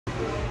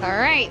All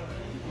right,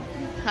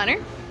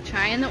 Hunter,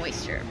 trying the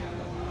oyster.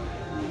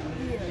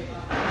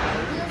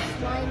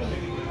 Slimy.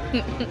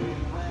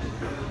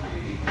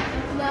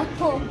 No.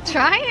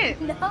 Try it.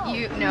 No.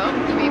 You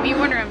made me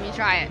wonder if you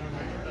try it.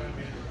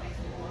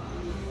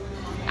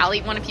 I'll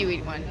eat one if you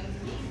eat one.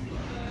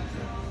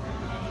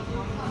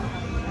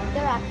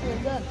 They're actually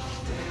good.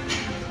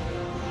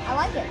 I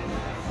like it.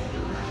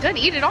 Good,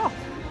 eat it all.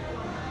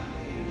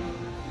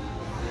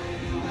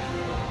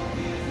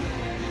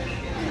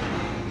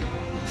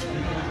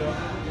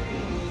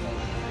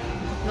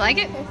 You like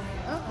it?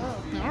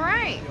 All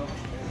right.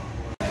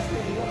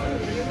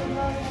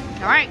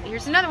 All right,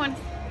 here's another one.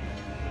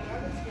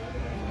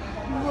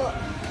 Look.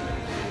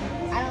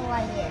 I don't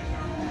like it.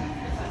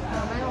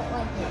 I don't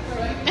like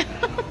it.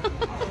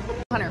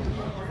 Hunter,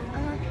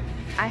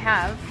 I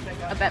have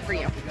a bet for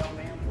you.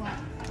 What?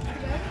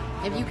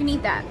 If you can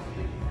eat that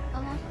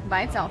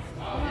by itself,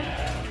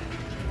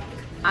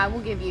 I will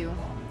give you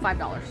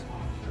 $5.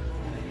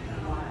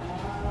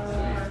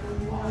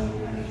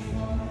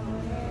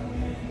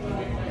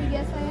 I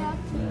guess I have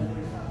to.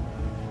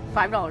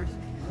 $5.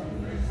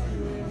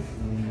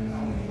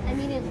 I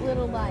mean, it's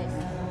little bites.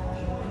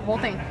 Whole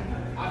thing.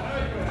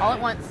 All at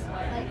once.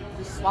 Like,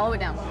 Just swallow it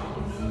down.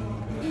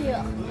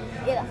 yeah.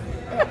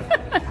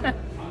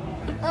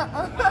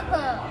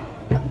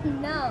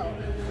 No.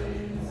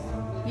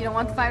 You don't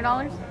want the $5?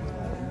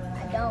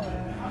 I don't.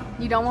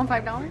 You don't want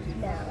 $5?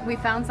 No. We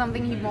found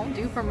something he won't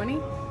do for money?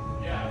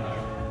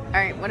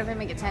 Alright, what if I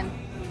make it 10?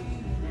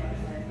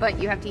 But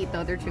you have to eat the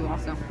other 2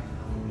 also.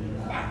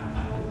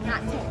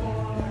 Not 10.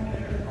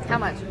 How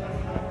much?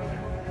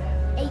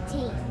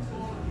 18.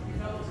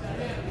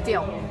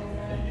 Deal.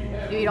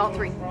 You eat all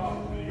 3.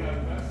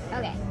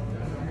 Okay.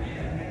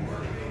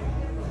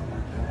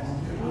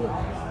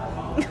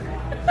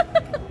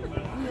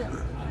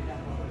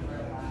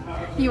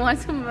 You want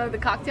some of the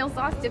cocktail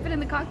sauce? Dip it in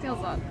the cocktail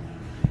sauce.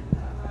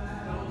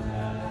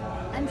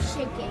 I'm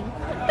shaking.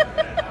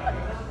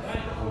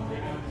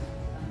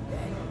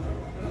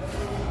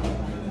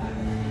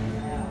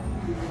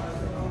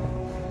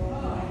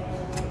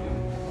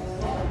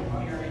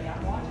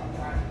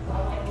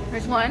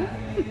 There's one.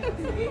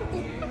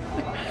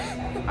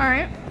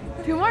 Alright,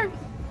 2 more.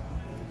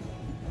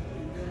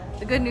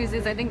 The good news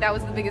is I think that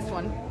was the biggest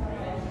one.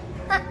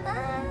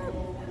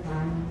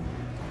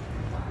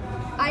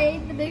 I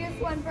ate the biggest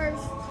one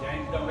first.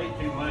 James, don't eat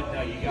too much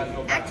now. You gotta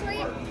go back.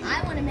 Actually,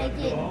 I want to make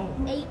it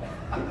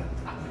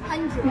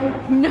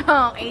 800.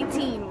 No,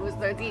 18 was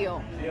the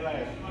deal. See you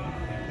later.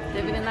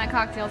 Dip it in that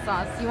cocktail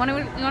sauce. You want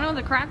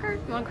the cracker?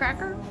 You want a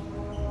cracker?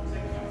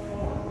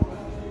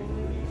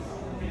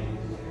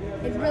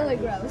 It's really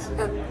gross.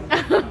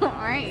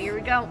 Alright, here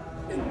we go.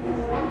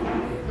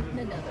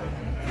 Another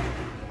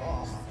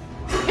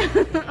one.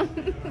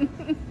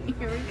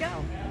 Here we go.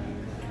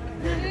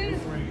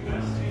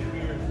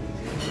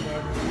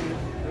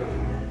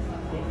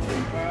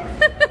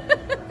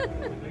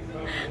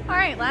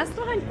 Alright, last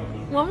one.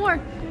 One more.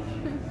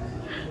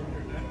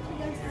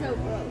 That's so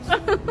gross.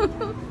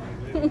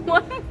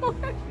 One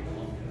more.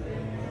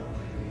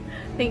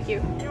 Thank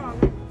you.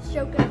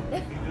 Choke up.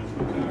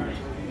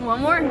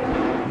 One more.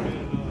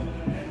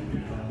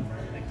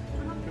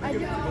 I do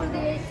it for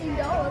the $18.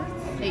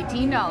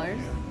 $18.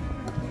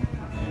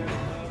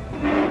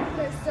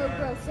 They're so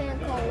gross and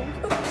cold.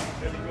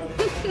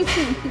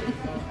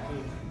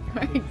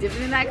 Alright, dip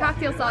it in that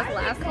cocktail sauce.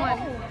 Last one.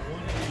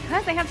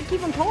 Because they have to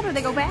keep them cold or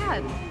they go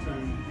bad.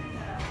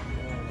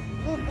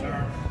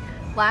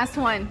 Last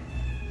one.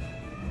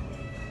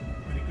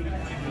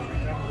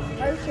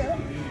 Are you sure?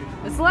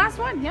 It's the last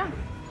one, yeah.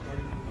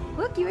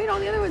 Look, you ate all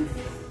the other ones.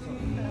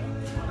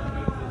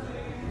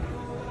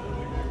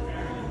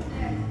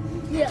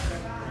 Yeah.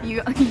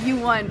 You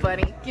won,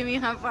 buddy. Give me a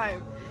high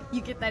five.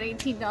 You get that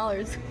 $18.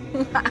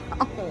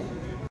 Wow.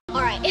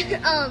 Alright,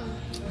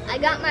 I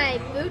got my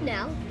food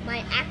now.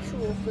 My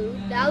actual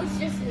food. That was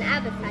just an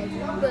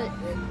appetizer, but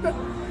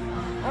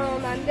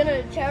I'm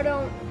gonna chow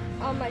down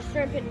on my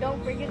shrimp, and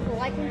don't forget to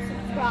like and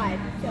subscribe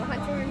to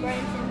Hunter and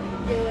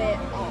Branson Do It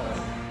All.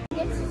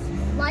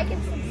 Like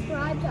and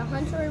subscribe to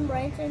Hunter and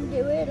Branson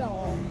Do It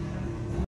All.